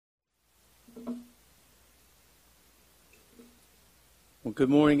Well, good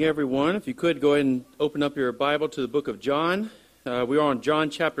morning, everyone. If you could go ahead and open up your Bible to the book of John. We are on John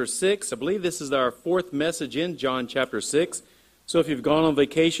chapter 6. I believe this is our fourth message in John chapter 6. So if you've gone on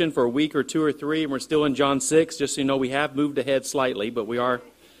vacation for a week or two or three and we're still in John 6, just so you know, we have moved ahead slightly, but we are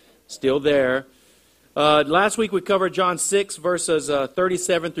still there. Last week we covered John 6, verses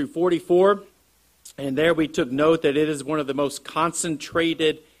 37 through 44. And there we took note that it is one of the most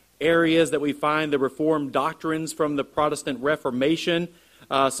concentrated areas that we find the Reformed doctrines from the Protestant Reformation.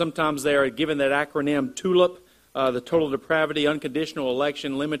 Sometimes they are given that acronym TULIP, the total depravity, unconditional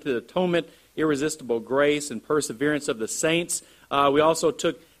election, limited atonement, irresistible grace, and perseverance of the saints. We also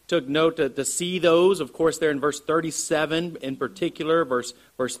took note to see those. Of course, they're in verse 37 in particular, verse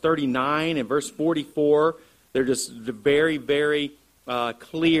 39 and verse 44. They're just very, very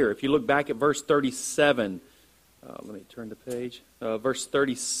clear. If you look back at verse 37, let me turn the page. Verse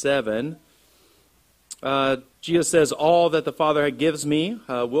 37, Jesus says, "All that the Father gives me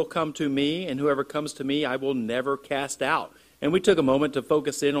will come to me, and whoever comes to me I will never cast out." And we took a moment to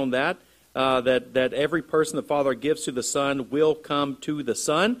focus in on that, that every person the Father gives to the Son will come to the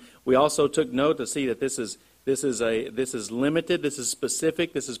Son. We also took note to see that this is limited, this is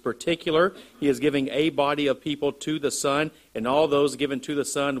specific, this is particular. He is giving a body of people to the Son, and all those given to the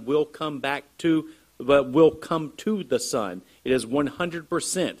Son will come to the Son. It is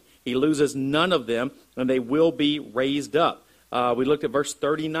 100%. He loses none of them, and they will be raised up. We looked at verse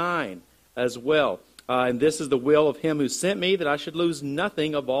 39 as well. And this is the will of him who sent me, that I should lose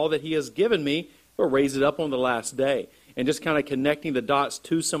nothing of all that he has given me, but raise it up on the last day. And just kind of connecting the dots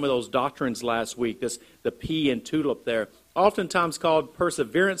to some of those doctrines last week, the P in TULIP there. Oftentimes called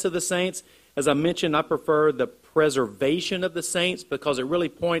perseverance of the saints. As I mentioned, I prefer the preservation of the saints because it really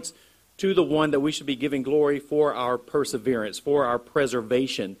points to the one that we should be giving glory for our perseverance, for our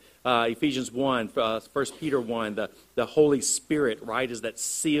preservation. Ephesians 1, 1 Peter 1, the Holy Spirit, right, is that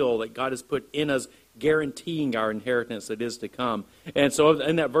seal that God has put in us, guaranteeing our inheritance that is to come. And so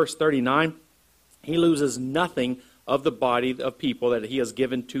in that verse 39, he loses nothing of the body of people that he has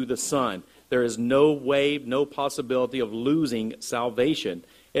given to the Son. There is no way, no possibility of losing salvation.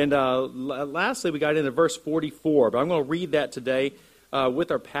 And lastly, we got into verse 44, but I'm going to read that today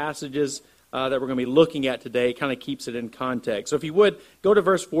with our passages that we're going to be looking at today. It kind of keeps it in context. So if you would, go to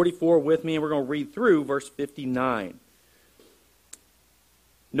verse 44 with me, and we're going to read through verse 59.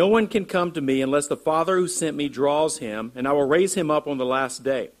 "No one can come to me unless the Father who sent me draws him, and I will raise him up on the last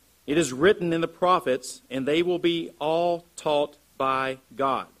day. It is written in the prophets, and they will be all taught by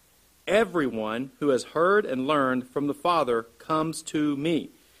God. Everyone who has heard and learned from the Father comes to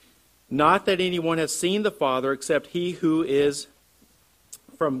me. Not that anyone has seen the Father except he who is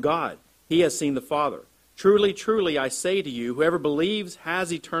from God. He has seen the Father. Truly, truly, I say to you, whoever believes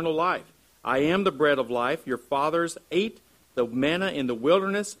has eternal life. I am the bread of life. Your fathers ate the manna in the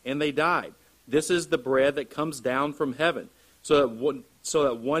wilderness, and they died. This is the bread that comes down from heaven, so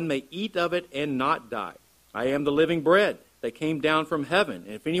that one may eat of it and not die. I am the living bread that came down from heaven.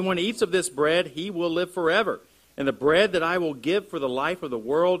 And if anyone eats of this bread, he will live forever. And the bread that I will give for the life of the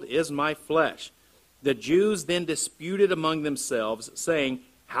world is my flesh." The Jews then disputed among themselves, saying,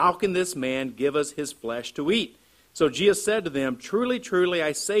 "How can this man give us his flesh to eat?" So Jesus said to them, "Truly, truly,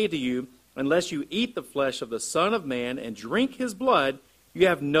 I say to you, unless you eat the flesh of the Son of Man and drink his blood, you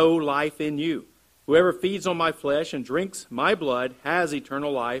have no life in you. Whoever feeds on my flesh and drinks my blood has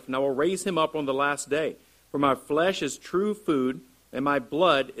eternal life, and I will raise him up on the last day. For my flesh is true food, and my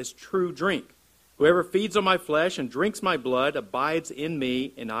blood is true drink. Whoever feeds on my flesh and drinks my blood abides in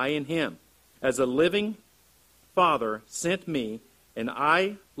me, and I in him. As the living Father sent me, and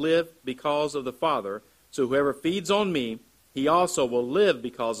I live because of the Father, so whoever feeds on me, he also will live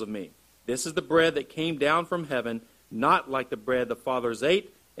because of me. This is the bread that came down from heaven, not like the bread the fathers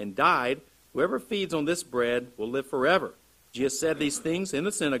ate and died. Whoever feeds on this bread will live forever." Jesus said these things in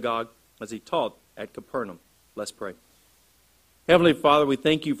the synagogue as he taught at Capernaum. Let's pray. Heavenly Father, we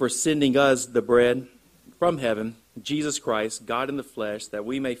thank you for sending us the bread from heaven, Jesus Christ, God in the flesh, that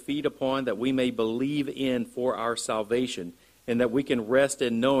we may feed upon, that we may believe in for our salvation, and that we can rest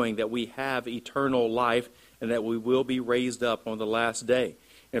in knowing that we have eternal life and that we will be raised up on the last day.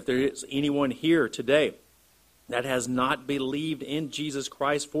 And if there is anyone here today that has not believed in Jesus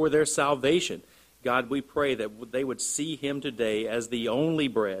Christ for their salvation, God, we pray that they would see him today as the only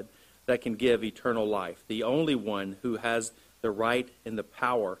bread that can give eternal life, the only one who has the right and the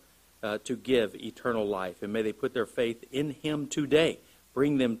power to give eternal life. And may they put their faith in him today.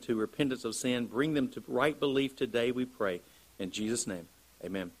 Bring them to repentance of sin. Bring them to right belief today, we pray. In Jesus' name,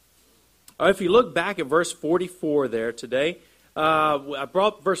 amen. If you look back at verse 44 there today, I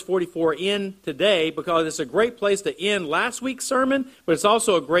brought verse 44 in today because it's a great place to end last week's sermon, but it's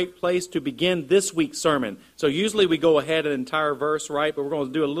also a great place to begin this week's sermon. So usually we go ahead an entire verse, right? But we're going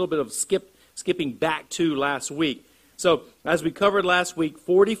to do a little bit of skipping back to last week. So as we covered last week,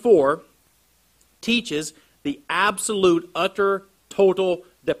 44 teaches the absolute, utter, total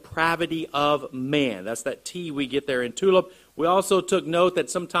depravity of man. That's that T we get there in TULIP. We also took note that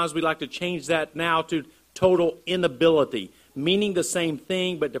sometimes we like to change that now to total inability, meaning the same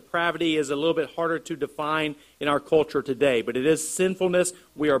thing, but depravity is a little bit harder to define in our culture today. But it is sinfulness.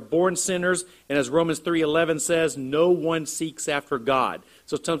 We are born sinners, and as Romans 3:11 says, no one seeks after God.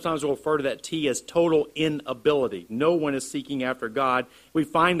 So sometimes we'll refer to that T as total inability. No one is seeking after God. We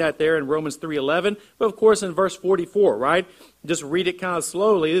find that there in Romans 3:11, but of course in verse 44, right? Just read it kind of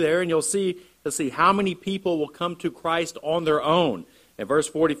slowly there, and you'll see, let's see, how many people will come to Christ on their own. And verse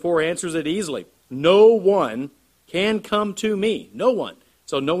 44 answers it easily. No one can come to me. No one.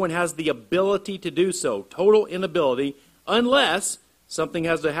 So no one has the ability to do so. Total inability, unless something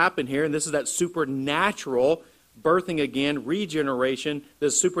has to happen here, and this is that supernatural birthing again, regeneration, the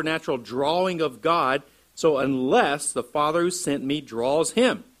supernatural drawing of God. So unless the Father who sent me draws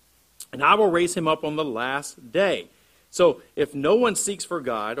him, and I will raise him up on the last day. So if no one seeks for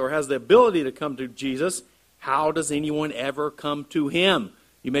God or has the ability to come to Jesus, how does anyone ever come to him?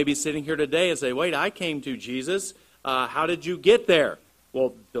 You may be sitting here today and say, wait, I came to Jesus. How did you get there?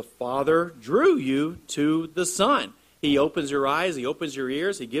 Well, the Father drew you to the Son. He opens your eyes. He opens your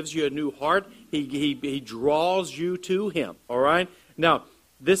ears. He gives you a new heart. He draws you to him. All right? Now,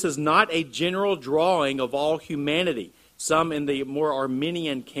 this is not a general drawing of all humanity. Some in the more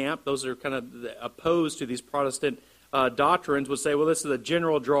Arminian camp, those are kind of opposed to these Protestant doctrines, would say, well, this is a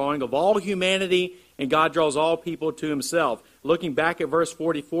general drawing of all humanity, and God draws all people to himself. Looking back at verse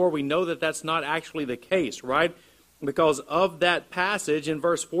 44, we know that that's not actually the case, right? Because of that passage in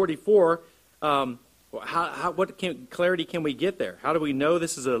verse 44, what clarity can we get there? How do we know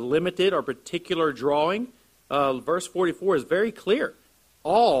this is a limited or particular drawing? Verse 44 is very clear.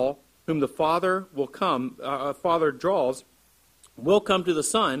 All whom the Father Father draws will come to the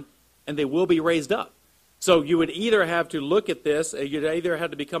Son, and they will be raised up. So you would either have to look at this, you'd either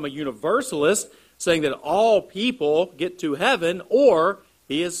have to become a universalist, saying that all people get to heaven, or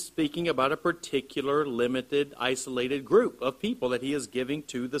he is speaking about a particular, limited, isolated group of people that he is giving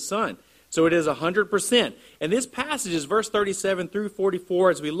to the Son. So it is 100%. And this passage is verse 37 through 44,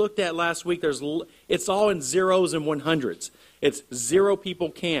 as we looked at last week, it's all in zeros and 100s. It's 0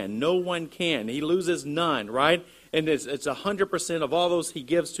 people can, no one can. He loses none, right? And it's 100% of all those he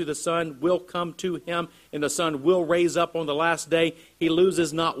gives to the Son will come to him, and the Son will raise up on the last day. He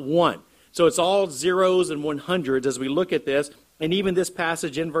loses not one. So it's all zeros and 100s as we look at this. And even this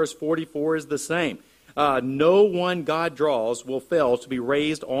passage in verse 44 is the same. No one God draws will fail to be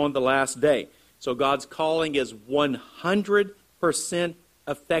raised on the last day. So God's calling is 100%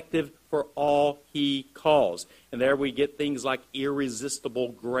 effective for all he calls. And there we get things like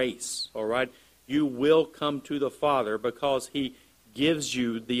irresistible grace. All right? You will come to the Father because he gives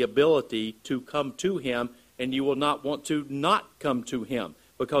you the ability to come to him, and you will not want to not come to him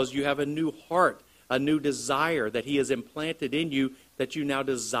because you have a new heart, a new desire that he has implanted in you, that you now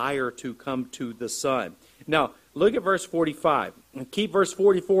desire to come to the Son. Now, look at verse 45. And keep verse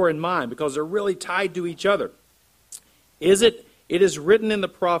 44 in mind because they're really tied to each other. It is written in the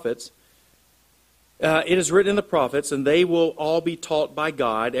prophets, and they will all be taught by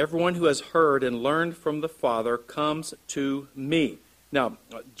God. Everyone who has heard and learned from the Father comes to me. Now,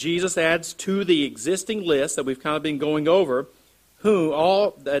 Jesus adds to the existing list that we've kind of been going over,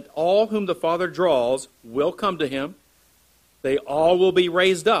 all whom the Father draws will come to him. They all will be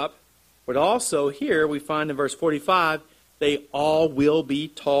raised up. But also here we find in verse 45, they all will be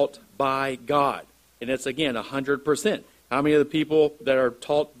taught by God. And it's again 100%. How many of the people that are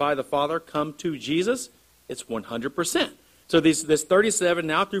taught by the Father come to Jesus? It's 100%. So this 37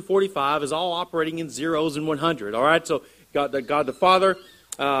 now through 45 is all operating in zeros and 100. All right, so God the Father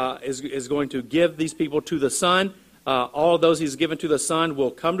is going to give these people to the Son. All of those he's given to the Son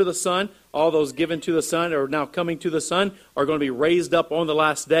will come to the Son. All those given to the Son are now coming to the Son are going to be raised up on the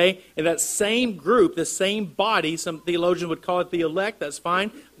last day. And that same group, the same body, some theologians would call it the elect. That's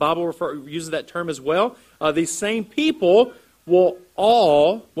fine. Bible uses that term as well. These same people will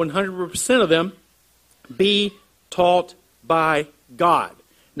all, 100% of them, be taught by God.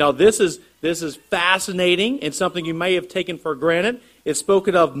 Now this is fascinating and something you may have taken for granted. It's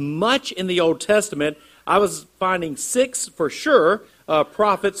spoken of much in the Old Testament. I was finding 6 for sure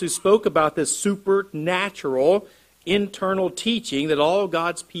prophets who spoke about this supernatural internal teaching that all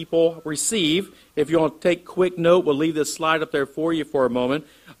God's people receive. If you want to take quick note, we'll leave this slide up there for you for a moment.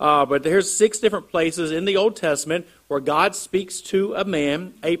 But there's 6 different places in the Old Testament where God speaks to a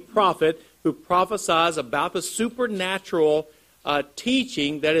man, a prophet, who prophesies about the supernatural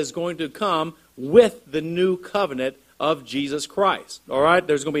teaching that is going to come with the new covenant of Jesus Christ. All right?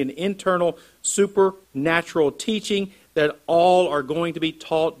 There's going to be an internal supernatural teaching that all are going to be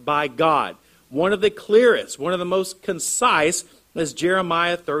taught by God. One of the clearest, one of the most concise is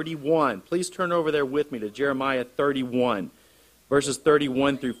Jeremiah 31. Please turn over there with me to Jeremiah 31, verses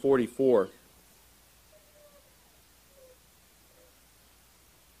 31 through 44.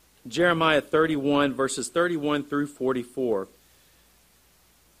 Jeremiah 31, verses 31 through 44.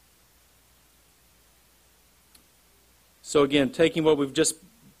 So again, taking what we've just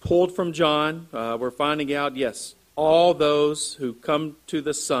pulled from John, we're finding out, yes, all those who come to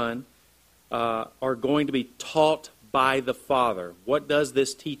the Son are going to be taught by the Father. What does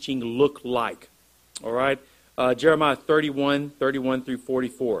this teaching look like? All right? Jeremiah 31, 31 through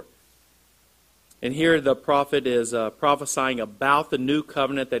 44. And here the prophet is prophesying about the new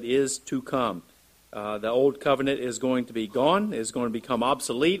covenant that is to come. The old covenant is going to be gone, is going to become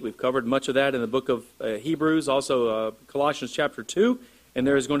obsolete. We've covered much of that in the book of Hebrews, also Colossians chapter 2. And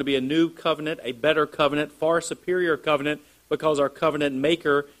there is going to be a new covenant, a better covenant, far superior covenant, because our covenant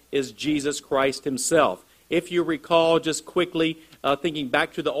maker is Jesus Christ himself. If you recall, just quickly, thinking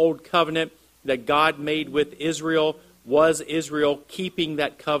back to the old covenant that God made with Israel, was Israel keeping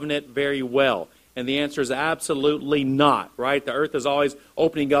that covenant very well? And the answer is absolutely not, right? The earth is always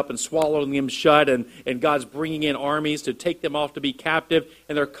opening up and swallowing them shut, and God's bringing in armies to take them off to be captive,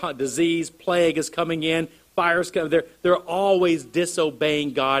 and their disease, plague is coming in, fires coming. They're always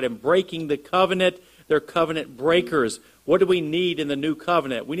disobeying God and breaking the covenant. They're covenant breakers. What do we need in the new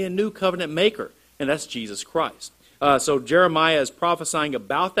covenant? We need a new covenant maker, and that's Jesus Christ. So Jeremiah is prophesying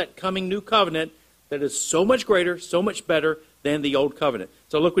about that coming new covenant that is so much greater, so much better than the old covenant.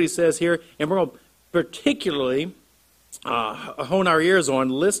 So look what he says here, and we're going to particularly hone our ears on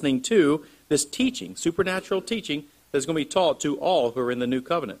listening to this teaching, supernatural teaching, that's going to be taught to all who are in the new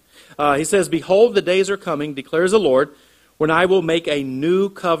covenant. He says, "Behold, the days are coming, declares the Lord, when I will make a new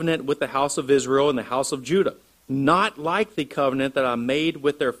covenant with the house of Israel and the house of Judah, not like the covenant that I made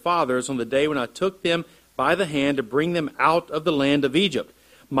with their fathers on the day when I took them by the hand to bring them out of the land of Egypt.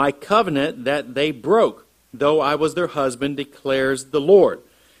 My covenant that they broke, though I was their husband, declares the Lord."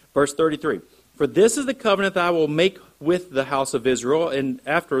 Verse 33, "For this is the covenant that I will make with the house of Israel, and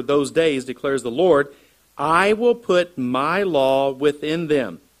after those days, declares the Lord, I will put my law within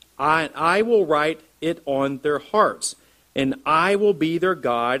them. I will write it on their hearts, and I will be their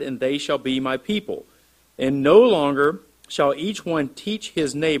God, and they shall be my people. And no longer shall each one teach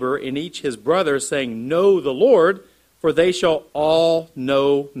his neighbor and each his brother, saying, Know the Lord, for they shall all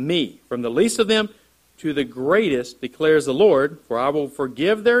know me. From the least of them to the greatest, declares the Lord, for I will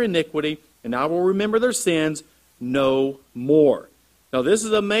forgive their iniquity, and I will remember their sins no more." Now this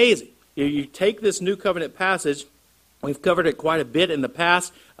is amazing. You take this New Covenant passage, we've covered it quite a bit in the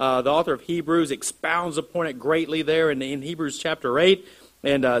past. The author of Hebrews expounds upon it greatly there in Hebrews chapter 8.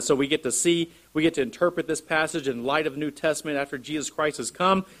 And so we get to interpret this passage in light of the New Testament after Jesus Christ has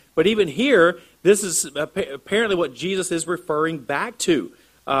come. But even here, this is apparently what Jesus is referring back to.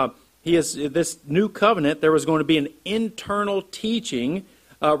 This new covenant, there was going to be an internal teaching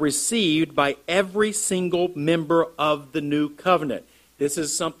received by every single member of the new covenant. This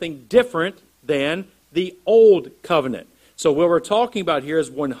is something different than the old covenant. So what we're talking about here is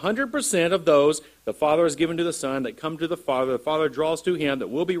 100% of those the Father has given to the Son that come to the Father draws to him,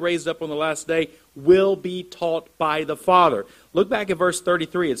 that will be raised up on the last day, will be taught by the Father. Look back at verse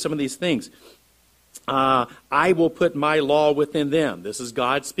 33 at some of these things. I will put my law within them. This is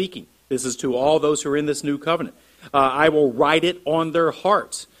God speaking. This is to all those who are in this new covenant. I will write it on their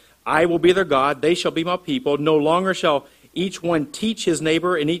hearts. I will be their God. They shall be my people. No longer shall each one teach his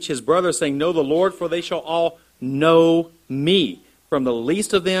neighbor and each his brother, saying, Know the Lord, for they shall all know me. From the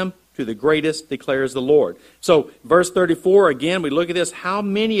least of them to the greatest, declares the Lord. So, verse 34, again, we look at this. How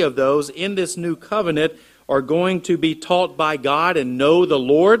many of those in this new covenant are going to be taught by God and know the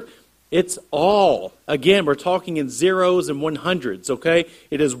Lord? It's all. Again, we're talking in zeros and 100s, okay?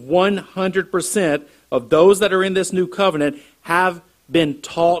 It is 100% of those that are in this new covenant have been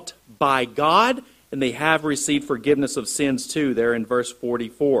taught by God, and they have received forgiveness of sins too, there in verse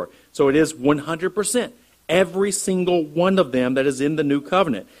 44. So it is 100%. Every single one of them that is in the new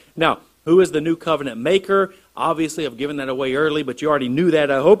covenant. Now, who is the new covenant maker? Obviously, I've given that away early, but you already knew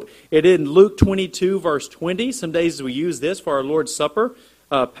that, I hope. It in Luke 22, verse 20. Some days we use this for our Lord's Supper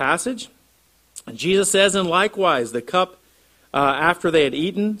passage. And Jesus says, and likewise, the cup after they had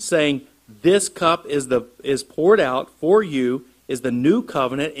eaten, saying, this cup is poured out for you, is the new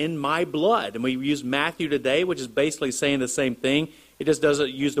covenant in my blood. And we use Matthew today, which is basically saying the same thing. It just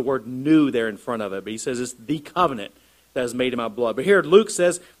doesn't use the word new there in front of it. But he says it's the covenant that is made in my blood. But here Luke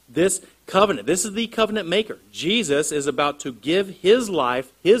says this covenant, this is the covenant maker. Jesus is about to give his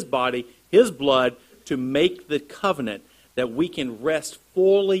life, his body, his blood to make the covenant that we can rest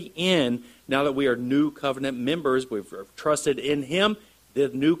fully in now that we are new covenant members. We've trusted in him. The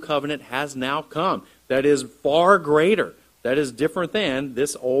new covenant has now come. That is far greater. That is different than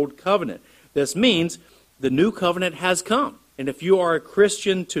this old covenant. This means the new covenant has come. And if you are a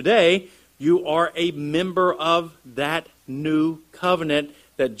Christian today, you are a member of that new covenant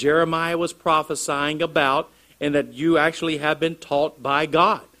that Jeremiah was prophesying about and that you actually have been taught by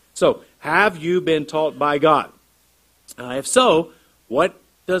God. So, have you been taught by God? If so, what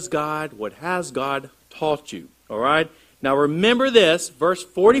has God taught you? All right? Now remember this, verse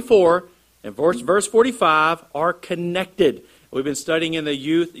 44 and verse 45 are connected. We've been studying in the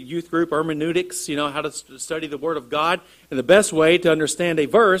youth group hermeneutics, how to study the Word of God. And the best way to understand a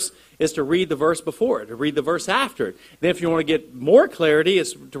verse is to read the verse before it, to read the verse after it. Then if you want to get more clarity,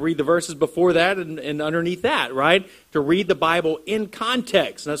 it's to read the verses before that and underneath that, right? To read the Bible in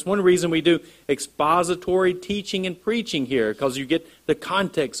context. And that's one reason we do expository teaching and preaching here, because you get the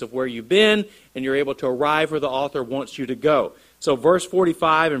context of where you've been and you're able to arrive where the author wants you to go. So verse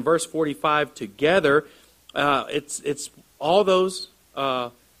 45 and verse 45 together, it's all those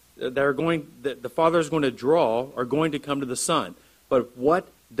that the Father is going to draw are going to come to the Son. But what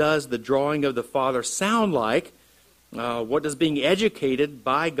does the drawing of the Father sound like? What does being educated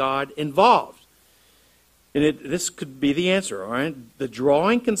by God involve? And this could be the answer, all right? The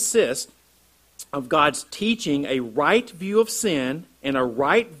drawing consists of God's teaching a right view of sin and a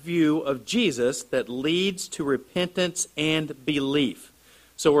right view of Jesus that leads to repentance and belief.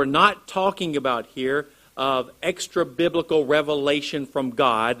 So we're not talking about here of extra biblical revelation from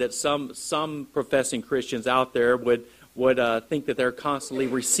God that some professing Christians out there would think that they're constantly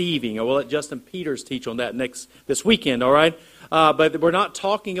receiving. We'll let Justin Peters teach on that this weekend, all right? But we're not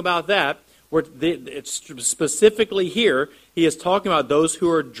talking about that. It's specifically here, he is talking about those who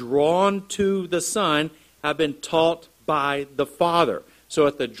are drawn to the Son have been taught by the Father. So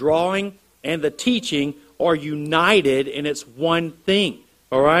at the drawing and the teaching are united in its one thing.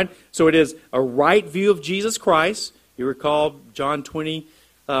 All right? So it is a right view of Jesus Christ. You recall John 20,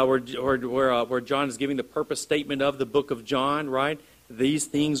 where John is giving the purpose statement of the book of John, right? These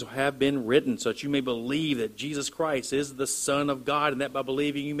things have been written so that you may believe that Jesus Christ is the Son of God, and that by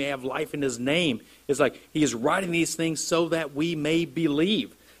believing you may have life in his name. It's like he is writing these things so that we may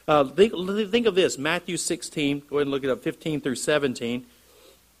believe. Think of this, Matthew 16, go ahead and look it up, 15 through 17.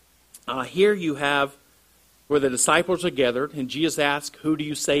 Here you have where the disciples are gathered, and Jesus asks, who do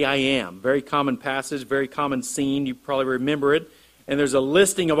you say I am? Very common passage, very common scene. You probably remember it. And there's a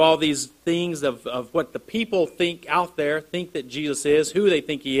listing of all these things of what the people think out there, think that Jesus is, who they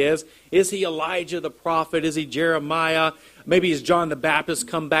think he is. Is he Elijah the prophet? Is he Jeremiah? Maybe is John the Baptist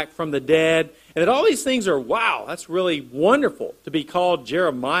come back from the dead? And that all these things are, wow, that's really wonderful to be called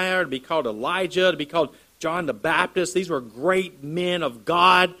Jeremiah, to be called Elijah, to be called John the Baptist. These were great men of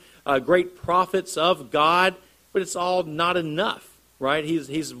God, great prophets of God, but it's all not enough, right?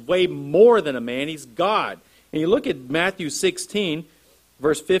 He's way more than a man. He's God. And you look at Matthew 16,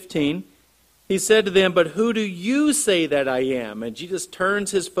 verse 15. He said to them, but who do you say that I am? And Jesus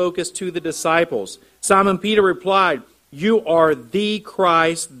turns his focus to the disciples. Simon Peter replied, you are the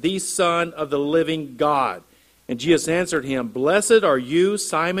Christ, the Son of the living God. And Jesus answered him, blessed are you,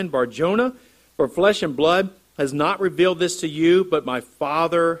 Simon Bar-Jonah, for flesh and blood has not revealed this to you, but my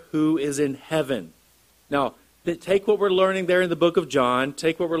Father who is in heaven. Now, take what we're learning there in the book of John,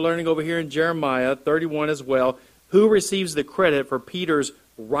 take what we're learning over here in Jeremiah 31 as well. Who receives the credit for Peter's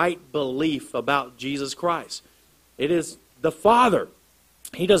right belief about Jesus Christ? It is the Father.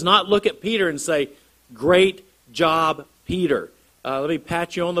 He does not look at Peter and say, great job, Peter. Let me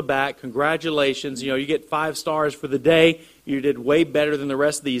pat you on the back. Congratulations. You get 5 stars for the day. You did way better than the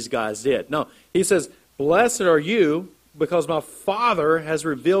rest of these guys did. No, he says, blessed are you because my Father has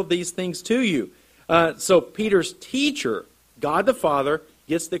revealed these things to you. So Peter's teacher, God the Father,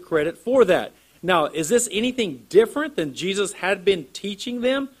 gets the credit for that. Now, is this anything different than Jesus had been teaching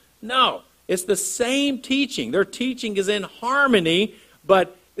them? No. It's the same teaching. Their teaching is in harmony,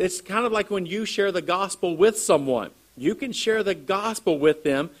 but it's kind of like when you share the gospel with someone. You can share the gospel with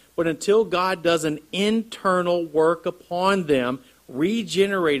them, but until God does an internal work upon them,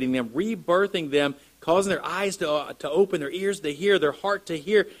 regenerating them, rebirthing them, causing their eyes to open, their ears to hear, their heart to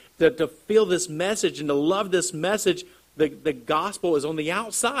hear, to feel this message and to love this message. The gospel is on the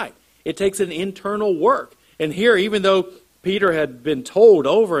outside. It takes an internal work. And here, even though Peter had been told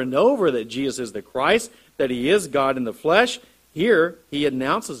over and over that Jesus is the Christ, that he is God in the flesh, here he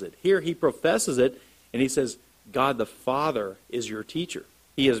announces it. Here he professes it, and he says, God the Father is your teacher.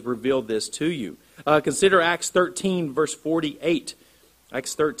 He has revealed this to you. Consider Acts 13, verse 48.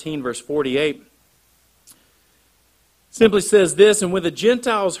 Acts 13, verse 48. Simply says this, and when the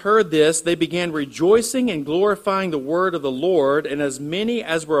Gentiles heard this, they began rejoicing and glorifying the word of the Lord, and as many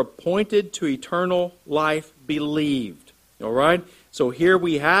as were appointed to eternal life believed. All right? So here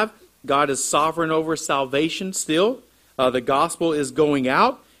we have, God is sovereign over salvation still. The gospel is going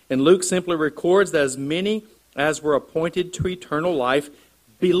out, and Luke simply records that as many as were appointed to eternal life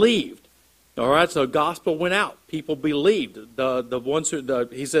believed. All right, so the gospel went out. People believed. The ones who,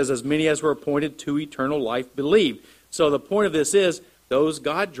 he says, as many as were appointed to eternal life believed. So the point of this is, those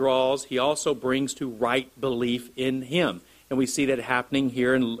God draws, he also brings to right belief in him. And we see that happening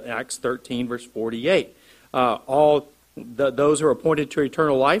here in Acts 13, verse 48. Those who are appointed to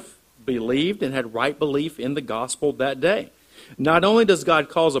eternal life believed and had right belief in the gospel that day. Not only does God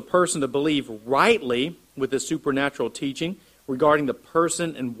cause a person to believe rightly with his supernatural teaching regarding the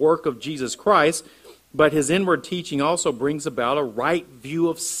person and work of Jesus Christ, but his inward teaching also brings about a right view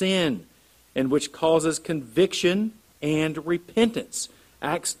of sin, and which causes conviction and repentance.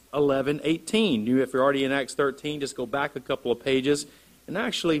 Acts 11:18. If you're already in Acts 13, just go back a couple of pages. And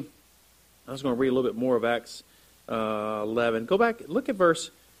actually, I was going to read a little bit more of Acts 11. Go back, look at verse.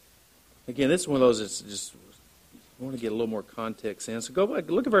 Again, this is one of those that's just, I want to get a little more context in. So go back,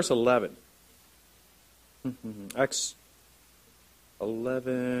 look at verse 11. Acts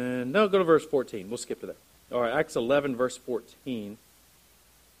 11. No, go to verse 14. We'll skip to that. All right, Acts 11, verse 14.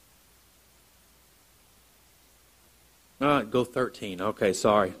 Go 13. Okay,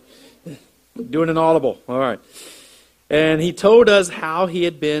 sorry. Doing an audible. All right. And he told us how he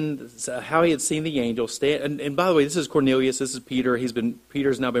had seen the angel stand. And by the way, this is Cornelius. This is Peter.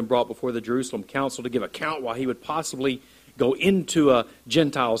 Peter's now been brought before the Jerusalem council to give account why he would possibly go into a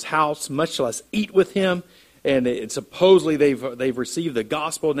Gentile's house, much less eat with him. And supposedly they've received the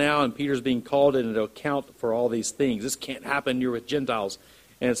gospel now, and Peter's being called into account for all these things. This can't happen. You're with Gentiles.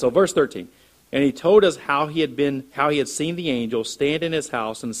 And so, verse 13. And he told us how he had seen the angel stand in his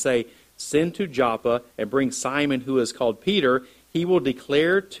house and say, "Send to Joppa and bring Simon, who is called Peter. He will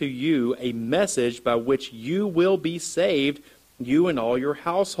declare to you a message by which you will be saved, you and all your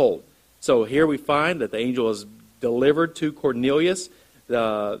household." So here we find that the angel has delivered to Cornelius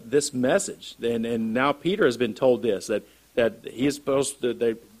this message, and now Peter has been told this, that he is supposed to,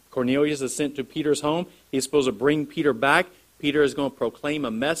 that Cornelius is sent to Peter's home. He's supposed to bring Peter back. Peter is going to proclaim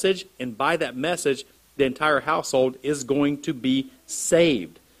a message, and by that message, the entire household is going to be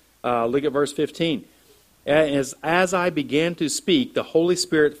saved. Look at verse 15. As I began to speak, the Holy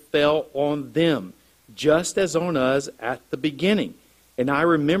Spirit fell on them, just as on us at the beginning. And I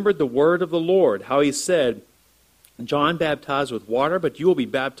remembered the word of the Lord, how he said, John baptized with water, but you will be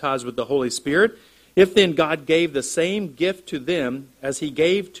baptized with the Holy Spirit. If then God gave the same gift to them as he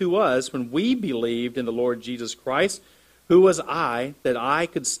gave to us when we believed in the Lord Jesus Christ, who was I that I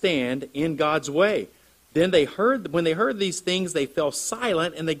could stand in God's way? Then when they heard these things, they fell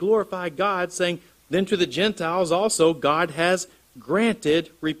silent, and they glorified God, saying, Then to the Gentiles also God has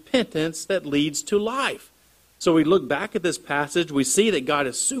granted repentance that leads to life. So we look back at this passage, we see that God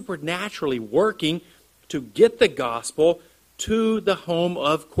is supernaturally working to get the gospel to the home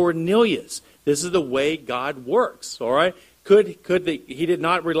of Cornelius. This is the way God works, all right? He did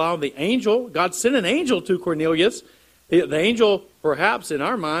not rely on the angel. God sent an angel to Cornelius. The angel, perhaps in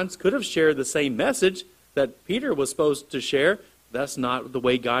our minds, could have shared the same message that Peter was supposed to share. That's not the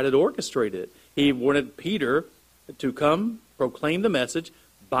way God had orchestrated it. He wanted Peter to come, proclaim the message.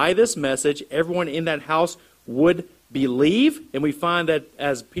 By this message, everyone in that house would believe. And we find that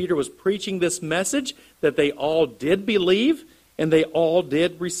as Peter was preaching this message, that they all did believe, and they all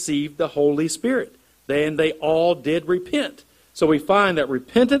did receive the Holy Spirit. And they all did repent. So we find that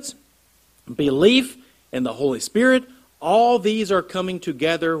repentance, belief, and the Holy Spirit, all these are coming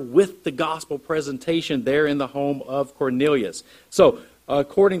together with the gospel presentation there in the home of Cornelius. So,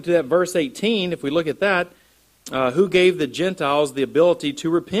 according to that verse 18, if we look at that, who gave the Gentiles the ability to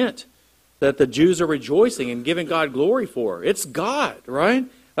repent? That the Jews are rejoicing and giving God glory for. It's God, right?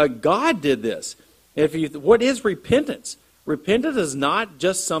 God did this. What is repentance? Repentance is not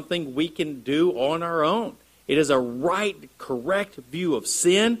just something we can do on our own. It is a right, correct view of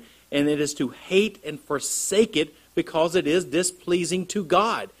sin, and it is to hate and forsake it because it is displeasing to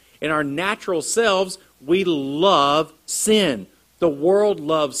God. In our natural selves, we love sin. The world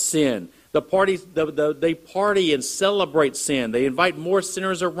loves sin. They party and celebrate sin. They invite more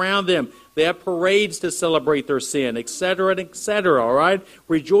sinners around them. They have parades to celebrate their sin, etc., etc., all right?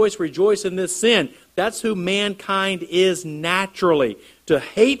 Rejoice, rejoice in this sin. That's who mankind is naturally. To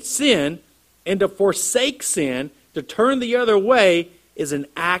hate sin and to forsake sin, to turn the other way, is an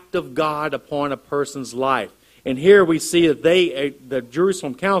act of God upon a person's life. And here we see that the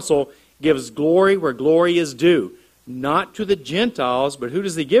Jerusalem Council gives glory where glory is due. Not to the Gentiles, but who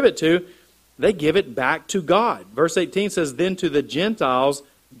does he give it to? They give it back to God. Verse 18 says, then to the Gentiles,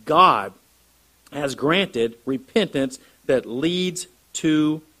 God has granted repentance that leads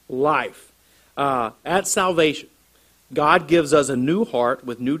to life. At salvation, God gives us a new heart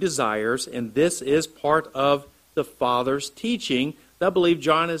with new desires, and this is part of the Father's teaching that I believe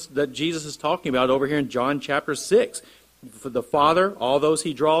that Jesus is talking about over here in John chapter 6. For the Father, all those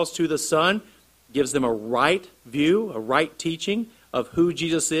he draws to the Son, gives them a right view, a right teaching of who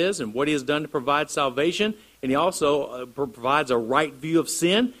Jesus is and what he has done to provide salvation. And he also provides a right view of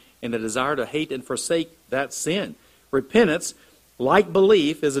sin and the desire to hate and forsake that sin. Repentance, like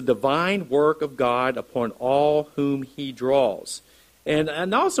belief, is a divine work of God upon all whom he draws.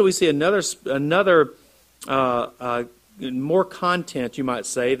 And also we see another more content, you might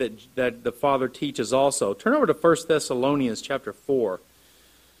say, that the Father teaches also. Turn over to 1 Thessalonians chapter 4.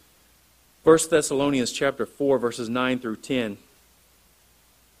 1 Thessalonians chapter 4, verses 9 through 10.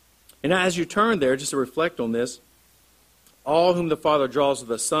 And as you turn there, just to reflect on this, all whom the Father draws to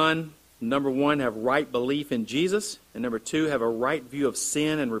the Son, number one, have right belief in Jesus, and number two, have a right view of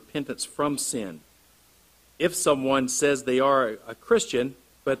sin and repentance from sin. If someone says they are a Christian,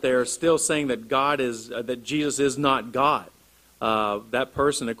 but they're still saying that that Jesus is not God, that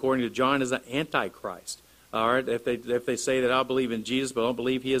person, according to John, is an antichrist. All right, if they say that I believe in Jesus, but I don't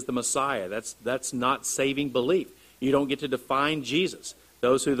believe he is the Messiah, that's not saving belief. You don't get to define Jesus.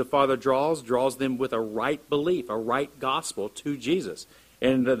 Those who the Father draws them with a right belief, a right gospel to Jesus.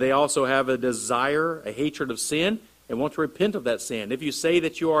 And they also have a desire, a hatred of sin, and want to repent of that sin. If you say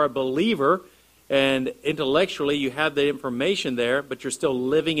that you are a believer, and intellectually you have the information there, but you're still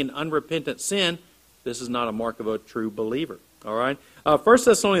living in unrepentant sin, this is not a mark of a true believer. All right? 1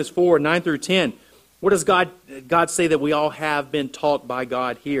 Thessalonians 4, 9 through 10. What does God say that we all have been taught by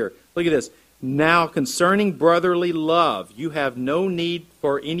God here? Look at this. Now concerning brotherly love, you have no need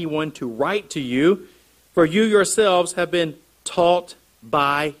for anyone to write to you, for you yourselves have been taught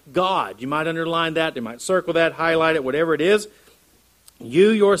by God. You might underline that, you might circle that, highlight it, whatever it is. You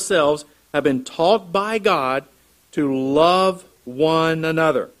yourselves have been taught by God to love one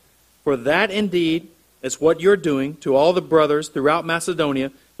another. For that indeed is what you're doing to all the brothers throughout Macedonia,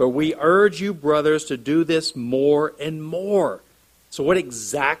 but we urge you, brothers, to do this more and more. So what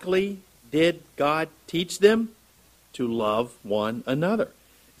exactly did God teach them? To love one another.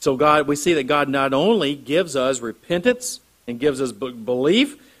 So we see that God not only gives us repentance and gives us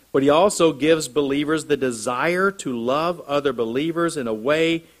belief, but he also gives believers the desire to love other believers in a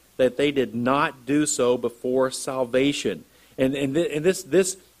way that they did not do so before salvation. And this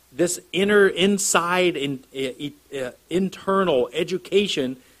internal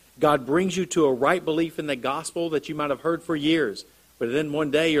education, God brings you to a right belief in the gospel that you might have heard for years. But then one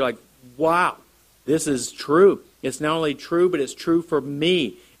day you're like, wow, this is true. It's not only true, but it's true for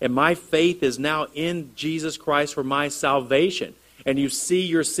me. And my faith is now in Jesus Christ for my salvation. And you see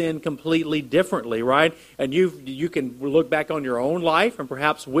your sin completely differently, right? And you can look back on your own life and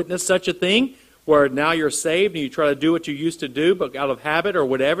perhaps witness such a thing where now you're saved and you try to do what you used to do, but out of habit or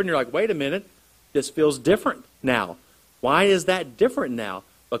whatever, and you're like, wait a minute, this feels different now. Why is that different now?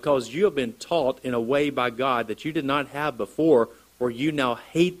 Because you have been taught in a way by God that you did not have before, where you now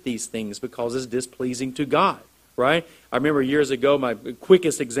hate these things because it's displeasing to God, right? I remember years ago, my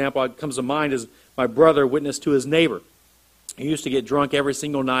quickest example that comes to mind is my brother witnessed to his neighbor. He used to get drunk every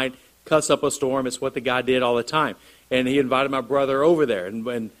single night, cuss up a storm. It's what the guy did all the time. And he invited my brother over there.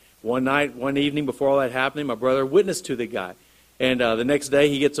 And one evening before all that happening, my brother witnessed to the guy. And the next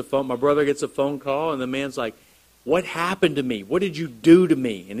day my brother gets a phone call, and the man's like, what happened to me? What did you do to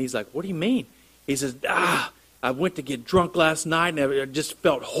me? And he's like, what do you mean? He says, I went to get drunk last night, and I just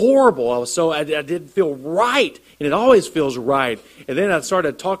felt horrible. I didn't feel right, and it always feels right. And then I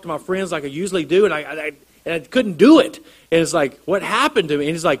started to talk to my friends like I usually do, and I couldn't do it. And it's like, what happened to me?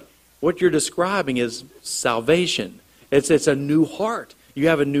 And he's like, what you're describing is salvation. It's a new heart. You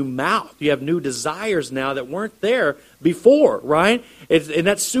have a new mouth. You have new desires now that weren't there before, right? And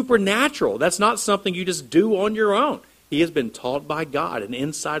that's supernatural. That's not something you just do on your own. He has been taught by God. An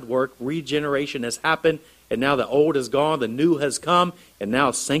inside work, regeneration has happened, and now the old is gone, the new has come, and now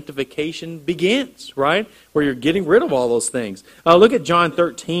sanctification begins, right? Where you're getting rid of all those things. Look at John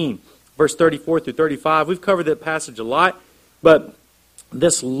 13, verse 34 through 35. We've covered that passage a lot, but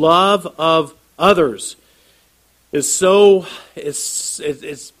this love of others is so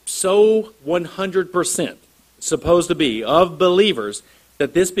 100% supposed to be of believers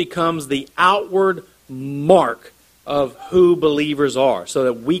that this becomes the outward mark of who believers are, so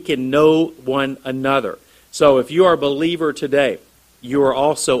that we can know one another. So if you are a believer today, you are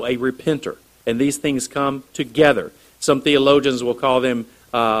also a repenter, and these things come together. Some theologians will call them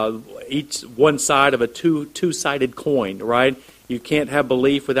each one side of a two-sided coin, right? You can't have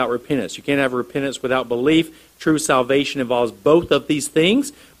belief without repentance. You can't have repentance without belief. True salvation involves both of these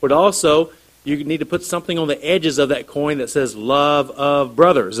things, but also you need to put something on the edges of that coin that says love of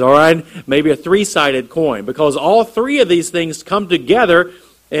brothers, all right? Maybe a three-sided coin, because all three of these things come together,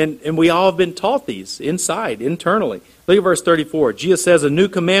 and we all have been taught these internally. Look at verse 34. Jesus says, "A new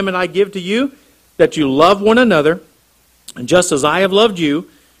commandment I give to you, that you love one another, and just as I have loved you,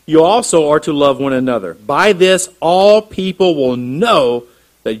 you also are to love one another. By this all people will know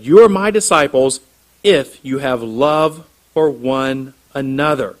that you are my disciples, if you have love for one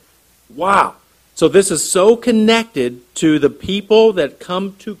another." Wow. So this is so connected to the people that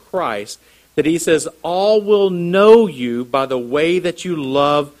come to Christ that he says all will know you by the way that you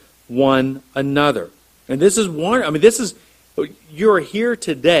love one another. And this is you're here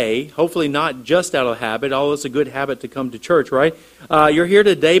today, hopefully not just out of habit, although it's a good habit to come to church, right? You're here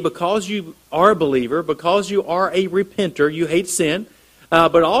today because you are a believer, because you are a repenter, you hate sin,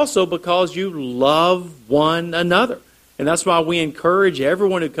 but also because you love one another. And that's why we encourage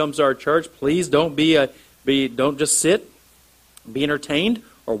everyone who comes to our church, please don't don't just sit, be entertained,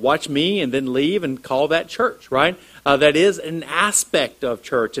 or watch me and then leave and call that church, right? That is an aspect of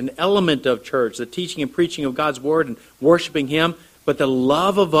church, an element of church, the teaching and preaching of God's Word and worshiping Him, but the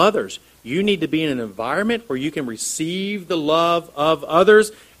love of others. You need to be in an environment where you can receive the love of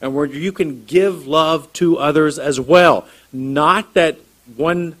others and where you can give love to others as well. Not that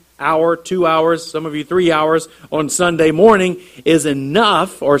 1 hour, 2 hours, some of you 3 hours on Sunday morning is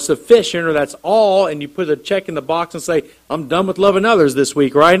enough or sufficient, or that's all, and you put a check in the box and say, I'm done with loving others this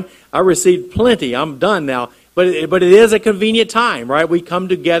week, right? I received plenty, I'm done now. But it is a convenient time, right? We come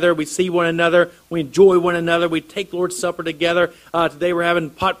together, we see one another, we enjoy one another, we take Lord's Supper together. Today we're having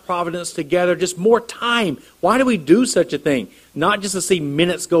pot providence together, just more time. Why do we do such a thing? Not just to see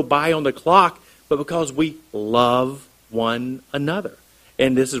minutes go by on the clock, but because we love one another.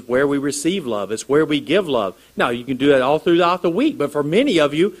 And this is where we receive love. It's where we give love. Now, you can do that all throughout the week, but for many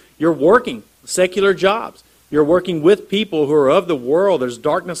of you, you're working secular jobs. You're working with people who are of the world. There's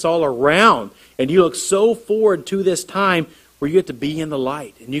darkness all around. And you look so forward to this time where you get to be in the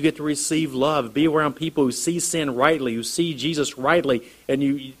light and you get to receive love, be around people who see sin rightly, who see Jesus rightly,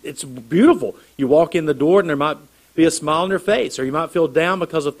 and it's beautiful. You walk in the door and there might be a smile on their face, or you might feel down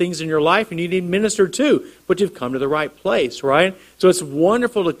because of things in your life and you need ministered to, but you've come to the right place, right? So it's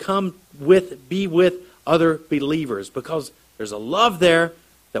wonderful to be with other believers because there's a love there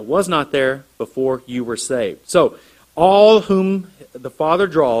that was not there before you were saved. So all whom the Father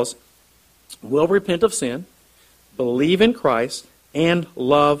draws will repent of sin, believe in Christ, and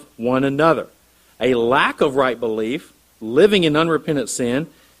love one another. A lack of right belief, living in unrepentant sin,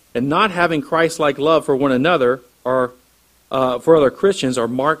 and not having Christ-like love for one another for other Christians are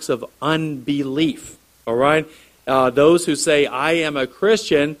marks of unbelief. All right? Those who say, I am a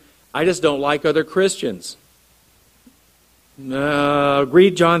Christian, I just don't like other Christians.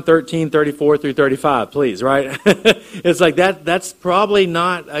 Read John 13, 34 through 35, please, right? It's like that's probably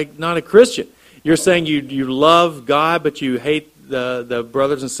not a Christian. You're saying you love God, but you hate the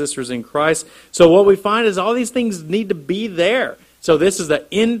brothers and sisters in Christ. So what we find is all these things need to be there. So this is the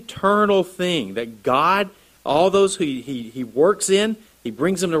internal thing that God, all those who He works in, He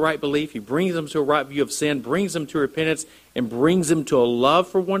brings them to right belief, He brings them to a right view of sin, brings them to repentance, and brings them to a love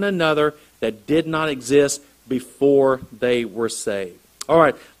for one another that did not exist before they were saved. All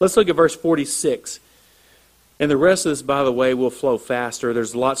right, let's look at verse 46. And the rest of this, by the way, will flow faster.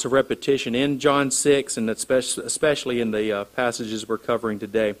 There's lots of repetition in John 6, and especially in the passages we're covering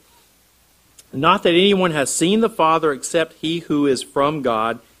today. Not that anyone has seen the Father except he who is from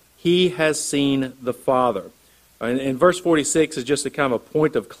God. He has seen the Father. And verse 46 is just a kind of a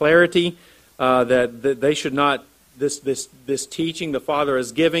point of clarity that they should not, this teaching the Father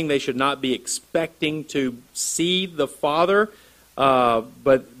is giving, they should not be expecting to see the Father,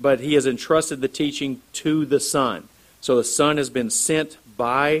 but He has entrusted the teaching to the Son. So the Son has been sent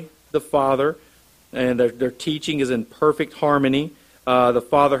by the Father, and their teaching is in perfect harmony. The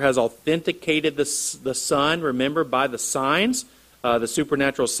Father has authenticated the Son, remember, by the signs, the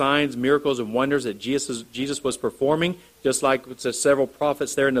supernatural signs, miracles, and wonders that Jesus was performing, just like several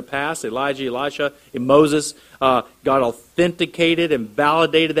prophets there in the past, Elijah, Elisha, and Moses. God authenticated and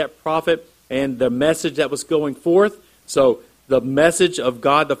validated that prophet and the message that was going forth. So the message of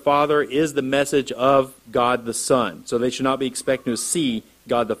God the Father is the message of God the Son. So they should not be expecting to see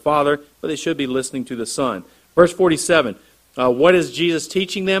God the Father, but they should be listening to the Son. Verse 47, what is Jesus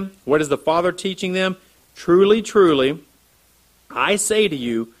teaching them? What is the Father teaching them? Truly, truly, I say to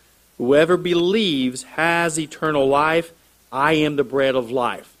you, whoever believes has eternal life. I am the bread of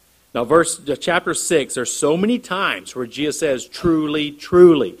life. Now, chapter 6, there's so many times where Jesus says, truly,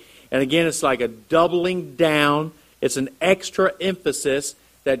 truly. And again, it's like a doubling down. It's an extra emphasis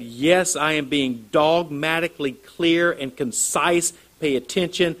that, yes, I am being dogmatically clear and concise. Pay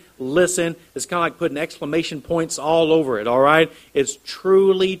attention, listen. It's kind of like putting exclamation points all over it, all right? It's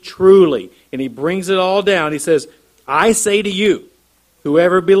truly, truly. And he brings it all down. He says, I say to you,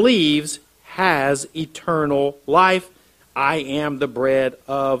 whoever believes has eternal life. I am the bread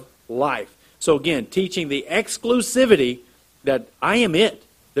of life. So again, teaching the exclusivity that I am it.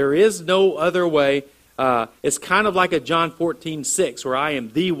 There is no other way. It's kind of like a John 14:6, where I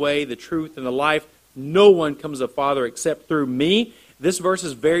am the way, the truth, and the life. No one comes to the Father except through me. This verse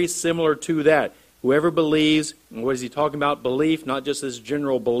is very similar to that. Whoever believes, and what is he talking about? Belief, not just this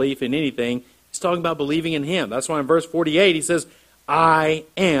general belief in anything. He's talking about believing in him. That's why in verse 48 he says, I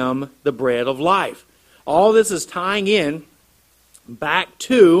am the bread of life. All this is tying in back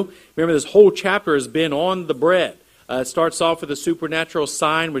to, remember this whole chapter has been on the bread. It starts off with a supernatural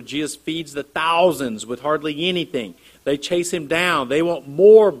sign where Jesus feeds the thousands with hardly anything. They chase him down. They want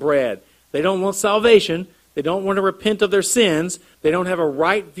more bread. They don't want salvation. They don't want to repent of their sins. They don't have a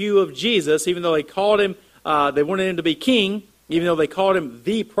right view of Jesus, even though they called him, they wanted him to be king, even though they called him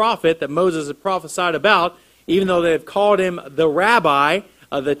the prophet that Moses had prophesied about, even though they have called him the rabbi,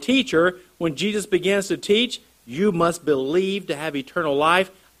 the teacher. When Jesus begins to teach, you must believe to have eternal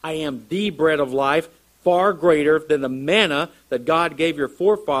life. I am the bread of life, far greater than the manna that God gave your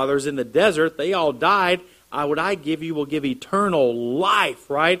forefathers in the desert. They all died. What I give you will give eternal life,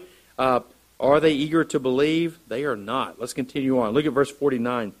 right? Are they eager to believe? They are not. Let's continue on. Look at verse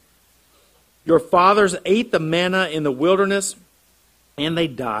 49. Your fathers ate the manna in the wilderness, and they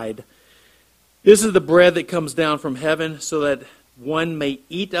died. This is the bread that comes down from heaven, so that one may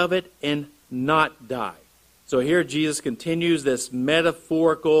eat of it and not die. So here Jesus continues this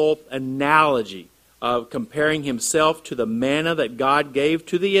metaphorical analogy of comparing himself to the manna that God gave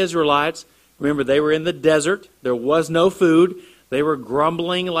to the Israelites. Remember, they were in the desert. There was no food. They were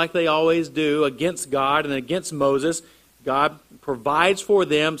grumbling like they always do against God and against Moses. God provides for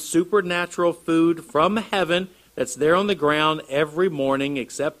them supernatural food from heaven that's there on the ground every morning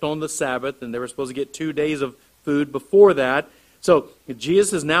except on the Sabbath, and they were supposed to get 2 days of food before that. So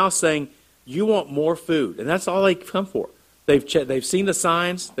Jesus is now saying, you want more food, and that's all they come for. They've seen the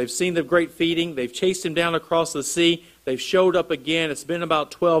signs. They've seen the great feeding. They've chased him down across the sea. They've showed up again. It's been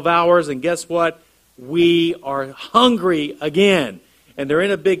about 12 hours, and guess what? We are hungry again. And they're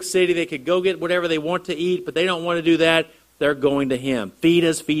in a big city. They could go get whatever they want to eat, but they don't want to do that. They're going to him. Feed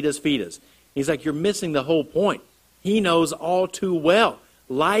us, feed us, feed us. He's like, you're missing the whole point. He knows all too well.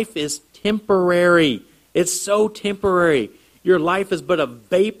 Life is temporary. It's so temporary. Your life is but a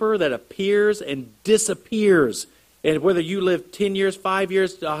vapor that appears and disappears. And whether you live 10 years, 5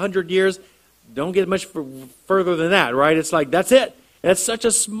 years, 100 years, don't get much further than that, right? It's like, that's it. That's such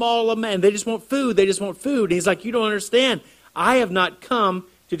a small amount. They just want food. They just want food. And he's like, you don't understand. I have not come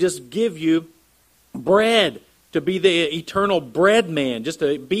to just give you bread, to be the eternal bread man, just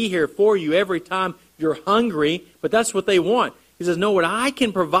to be here for you every time you're hungry. But that's what they want. He says, no, what I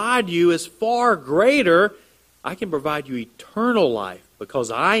can provide you is far greater. I can provide you eternal life because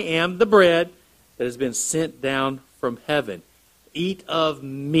I am the bread that has been sent down from heaven. Eat of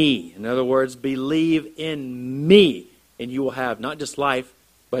me. In other words, believe in me, and you will have not just life,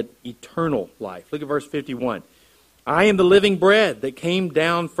 but eternal life. Look at verse 51. I am the living bread that came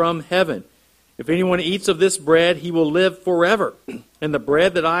down from heaven. If anyone eats of this bread, he will live forever. And the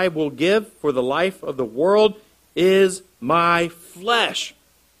bread that I will give for the life of the world is my flesh.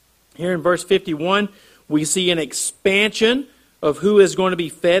 Here in verse 51, we see an expansion of who is going to be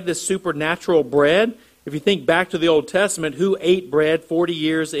fed this supernatural bread. If you think back to the Old Testament, who ate bread 40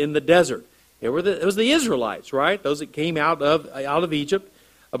 years in the desert? It was the Israelites, right? Those that came out of Egypt.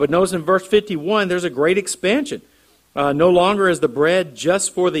 But notice in verse 51, there's a great expansion. No longer is the bread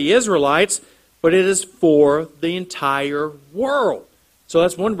just for the Israelites, but it is for the entire world. So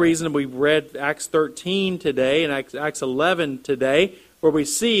that's one reason we read Acts 13 today and Acts 11 today, where we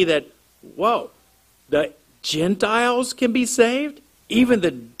see that, whoa, the Gentiles can be saved?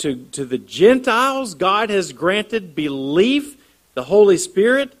 Even to the Gentiles, God has granted belief, the Holy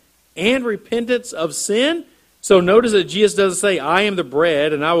Spirit, and repentance of sin. So notice that Jesus doesn't say, I am the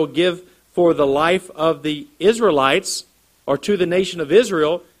bread, and I will give for the life of the Israelites, or to the nation of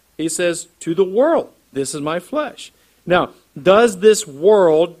Israel. He says, to the world, this is my flesh. Now, does this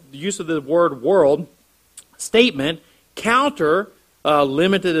world, the use of the word world, statement, counter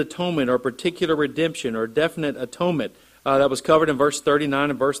limited atonement or particular redemption or definite atonement? That was covered in verse 39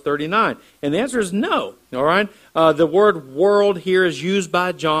 and verse 39. And the answer is no. All right? The word world here is used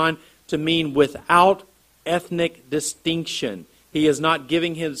by John to mean without ethnic distinction. He is not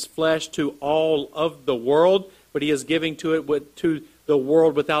giving his flesh to all of the world, but he is giving to the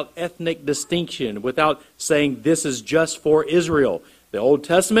world without ethnic distinction, without saying this is just for Israel. The Old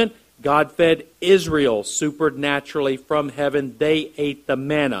Testament, God fed Israel supernaturally from heaven. They ate the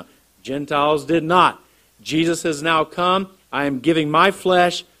manna. Gentiles did not. Jesus has now come. I am giving my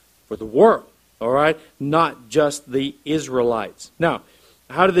flesh for the world, all right? Not just the Israelites. Now,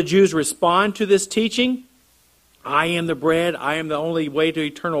 how do the Jews respond to this teaching? I am the bread. I am the only way to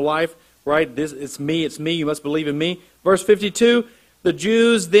eternal life, right? It's me. You must believe in me. Verse 52, the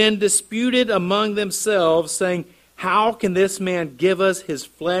Jews then disputed among themselves, saying, how can this man give us his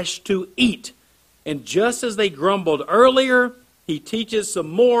flesh to eat? And just as they grumbled earlier, he teaches some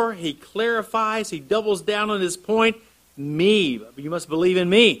more, he clarifies, he doubles down on his point. Me, you must believe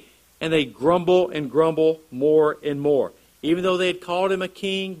in me. And they grumble and grumble more and more. Even though they had called him a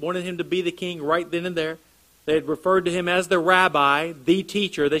king, wanted him to be the king right then and there. They had referred to him as the rabbi, the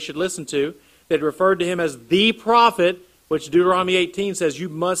teacher they should listen to. They had referred to him as the prophet, which Deuteronomy 18 says you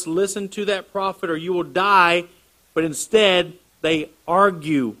must listen to that prophet or you will die. But instead, they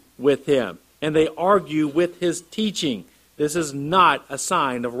argue with him. And they argue with his teaching. This is not a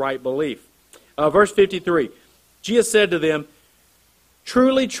sign of right belief. Verse 53, Jesus said to them,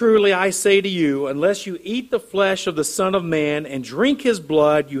 truly, truly, I say to you, unless you eat the flesh of the Son of Man and drink his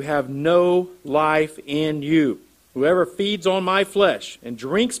blood, you have no life in you. Whoever feeds on my flesh and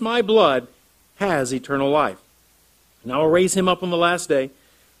drinks my blood has eternal life. And I will raise him up on the last day.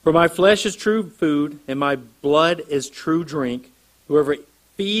 For my flesh is true food, and my blood is true drink. Whoever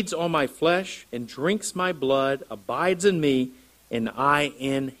feeds on my flesh and drinks my blood abides in me, and I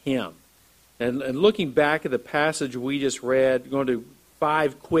in him. And looking back at the passage we just read, going to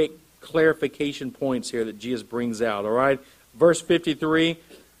 5 quick clarification points here that Jesus brings out. All right, verse 53,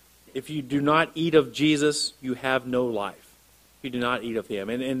 if you do not eat of Jesus, you have no life. You do not eat of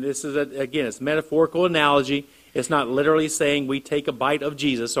him. And this is, again, it's a metaphorical analogy. It's not literally saying we take a bite of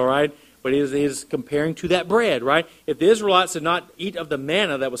Jesus, all right? But it is comparing to that bread, right? If the Israelites did not eat of the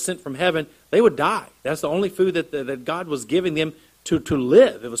manna that was sent from heaven, they would die. That's the only food that God was giving them to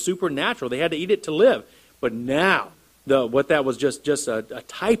live. It was supernatural. They had to eat it to live. But now, what that was just a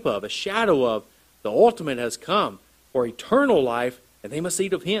type of, a shadow of, the ultimate has come for eternal life, and they must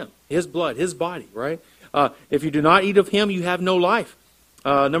eat of him, his blood, his body, right? If you do not eat of him, you have no life.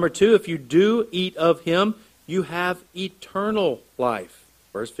 Number 2, if you do eat of him, you have eternal life.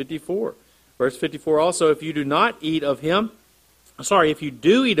 Verse 54. Verse 54 also, if you do not eat of him, if you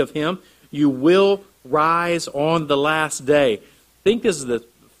do eat of him, you will rise on the last day. I think this is the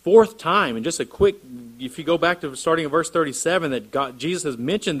 4th time, and just a quick, if you go back to starting in verse 37, that Jesus has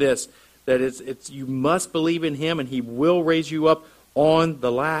mentioned this, that it's you must believe in him and he will raise you up on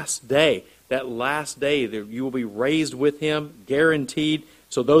the last day. That last day, you will be raised with him, guaranteed.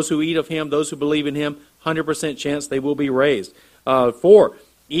 So those who eat of him, those who believe in him, 100% chance they will be raised. 4,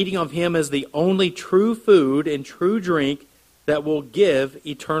 eating of him is the only true food and true drink that will give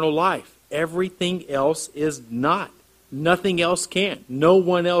eternal life. Everything else is not. Nothing else can. No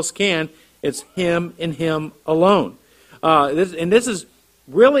one else can. It's him and him alone. This is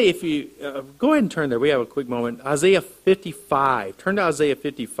really, if you go ahead and turn there. We have a quick moment. Isaiah 55. Turn to Isaiah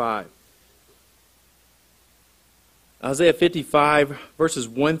 55. Isaiah 55, verses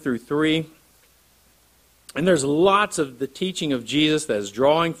 1 through 3. And there's lots of the teaching of Jesus that is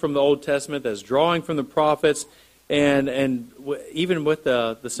drawing from the Old Testament, that's drawing from the prophets. And even with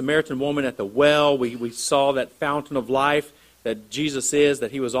the Samaritan woman at the well, we saw that fountain of life that Jesus is,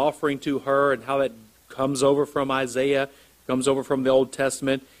 that he was offering to her, and how that comes over from Isaiah, comes over from the Old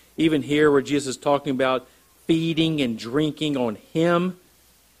Testament. Even here where Jesus is talking about feeding and drinking on him,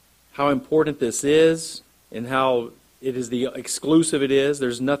 how important this is, and how it is the exclusive it is.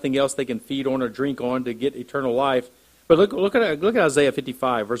 There's nothing else they can feed on or drink on to get eternal life. But look at Isaiah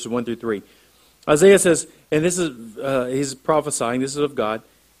 55, verses 1 through 3. Isaiah says, and this is, he's prophesying, this is of God.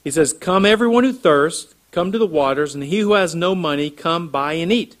 He says, "Come everyone who thirsts, come to the waters, and he who has no money, come buy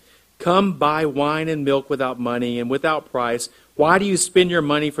and eat. Come buy wine and milk without money and without price. Why do you spend your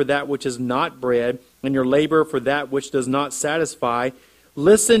money for that which is not bread, and your labor for that which does not satisfy?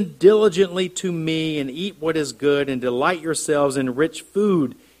 Listen diligently to me, and eat what is good, and delight yourselves in rich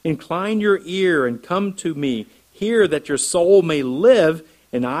food. Incline your ear, and come to me. Hear that your soul may live,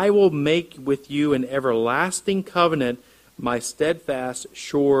 and I will make with you an everlasting covenant, my steadfast,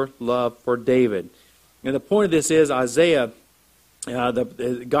 sure love for David." And the point of this is, Isaiah,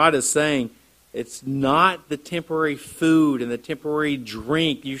 God is saying, it's not the temporary food and the temporary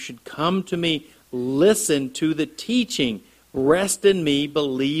drink. You should come to me, listen to the teaching, rest in me,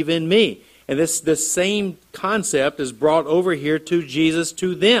 believe in me. And this same concept is brought over here to Jesus,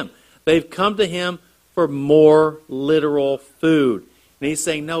 to them. They've come to him for more literal food. And he's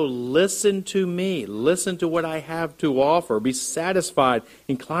saying, no, listen to me. Listen to what I have to offer. Be satisfied.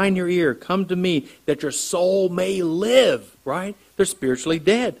 Incline your ear. Come to me that your soul may live. Right? They're spiritually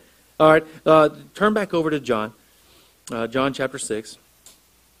dead. All right. Turn back over to John. John chapter 6.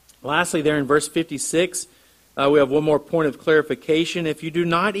 Lastly, there in verse 56, we have one more point of clarification. If you do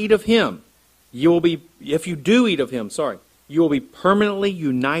not eat of him, you will be, if you do eat of him, you will be permanently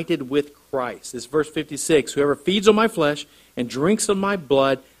united with Christ. This is verse 56. Whoever feeds on my flesh and drinks of my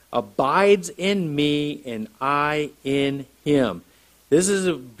blood abides in me, and I in him. This is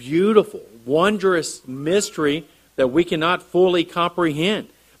a beautiful, wondrous mystery that we cannot fully comprehend.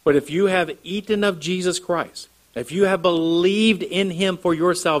 But if you have eaten of Jesus Christ, if you have believed in him for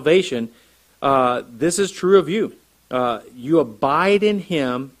your salvation, this is true of you. You abide in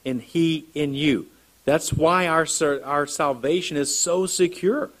him, and he in you. That's why our salvation is so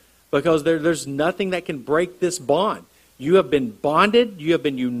secure, because there's nothing that can break this bond. You have been bonded, you have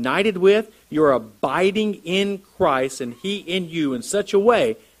been united with, you're abiding in Christ and he in you in such a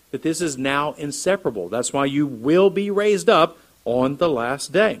way that this is now inseparable. That's why you will be raised up on the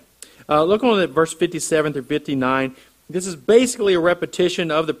last day. Look on at verse 57 through 59. This is basically a repetition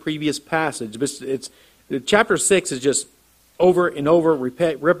of the previous passage. Chapter 6 is just over and over,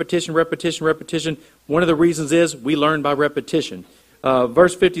 repetition. One of the reasons is we learn by repetition.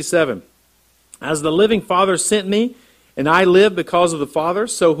 Verse 57, "As the living Father sent me, and I live because of the Father,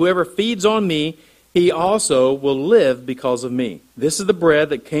 so whoever feeds on me, he also will live because of me. This is the bread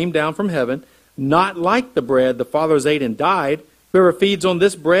that came down from heaven, not like the bread the fathers ate and died. Whoever feeds on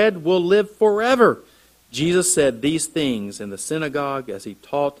this bread will live forever." Jesus said these things in the synagogue as he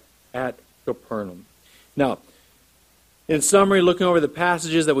taught at Capernaum. Now, in summary, looking over the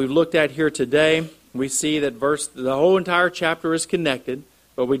passages that we've looked at here today, we see that the whole entire chapter is connected.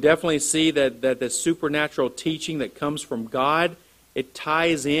 But we definitely see that the supernatural teaching that comes from God, it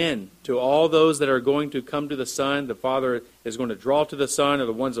ties in to all those that are going to come to the Son. The Father is going to draw to the Son, or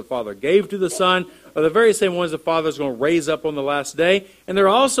the ones the Father gave to the Son, or the very same ones the Father is going to raise up on the last day. And they're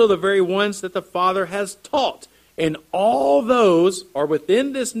also the very ones that the Father has taught. And all those are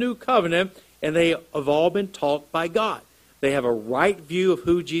within this new covenant, and they have all been taught by God. They have a right view of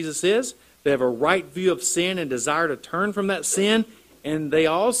who Jesus is. They have a right view of sin and desire to turn from that sin. And they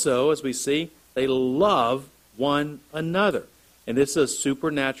also, as we see, they love one another. And this is a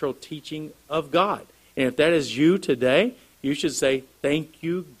supernatural teaching of God. And if that is you today, you should say, "Thank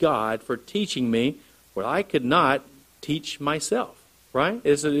you, God, for teaching me what I could not teach myself." Right?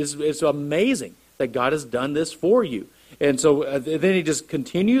 It's amazing that God has done this for you. And so then he just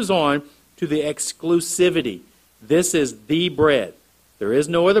continues on to the exclusivity. This is the bread. There is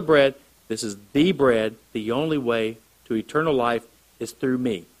no other bread. This is the bread. The only way to eternal life is through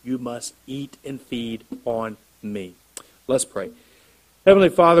me. You must eat and feed on me. Let's pray. Heavenly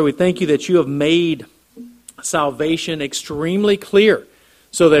Father, we thank you that you have made salvation extremely clear,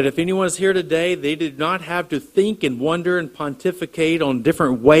 so that if anyone is here today, they did not have to think and wonder and pontificate on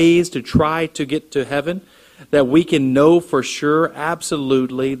different ways to try to get to heaven, that we can know for sure,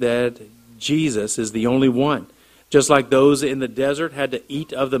 absolutely, that Jesus is the only one. Just like those in the desert had to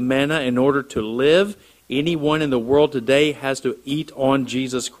eat of the manna in order to live, anyone in the world today has to eat on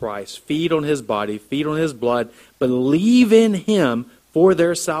Jesus Christ, feed on his body, feed on his blood, believe in him for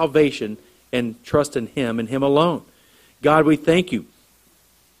their salvation, and trust in him and him alone. God, we thank you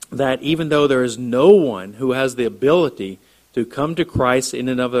that even though there is no one who has the ability to come to Christ in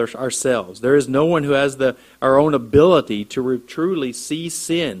and of ourselves, there is no one who has our own ability to truly see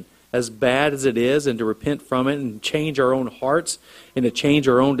sin as bad as it is and to repent from it and change our own hearts and to change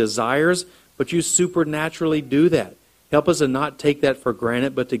our own desires, but you supernaturally do that. Help us to not take that for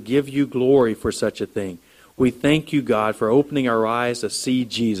granted, but to give you glory for such a thing. We thank you, God, for opening our eyes to see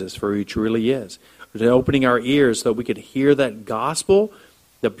Jesus for who he truly is. For opening our ears so we could hear that gospel,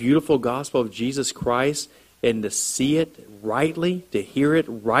 the beautiful gospel of Jesus Christ, and to see it rightly, to hear it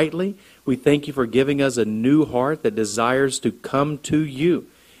rightly. We thank you for giving us a new heart that desires to come to you.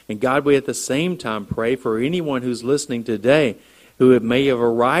 And God, we at the same time pray for anyone who's listening today who may have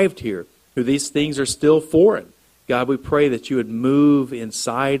arrived here, who these things are still foreign. God, we pray that you would move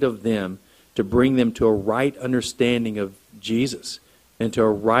inside of them to bring them to a right understanding of Jesus and to a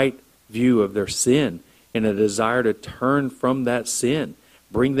right view of their sin and a desire to turn from that sin.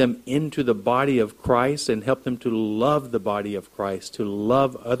 Bring them into the body of Christ and help them to love the body of Christ, to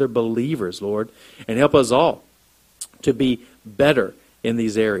love other believers, Lord, and help us all to be better in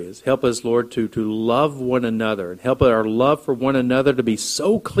these areas. Help us, Lord, to love one another and help our love for one another to be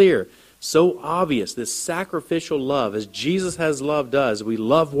so clear, so obvious, this sacrificial love, as Jesus has loved us, we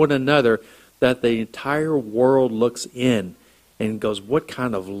love one another, that the entire world looks in and goes, what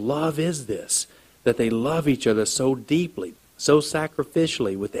kind of love is this? That they love each other so deeply, so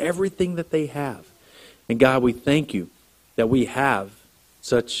sacrificially, with everything that they have. And God, we thank you that we have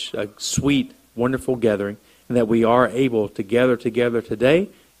such a sweet, wonderful gathering, and that we are able to gather together today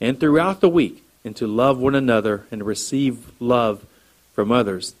and throughout the week and to love one another and to receive love from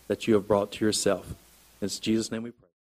others that you have brought to yourself. In Jesus' name we pray.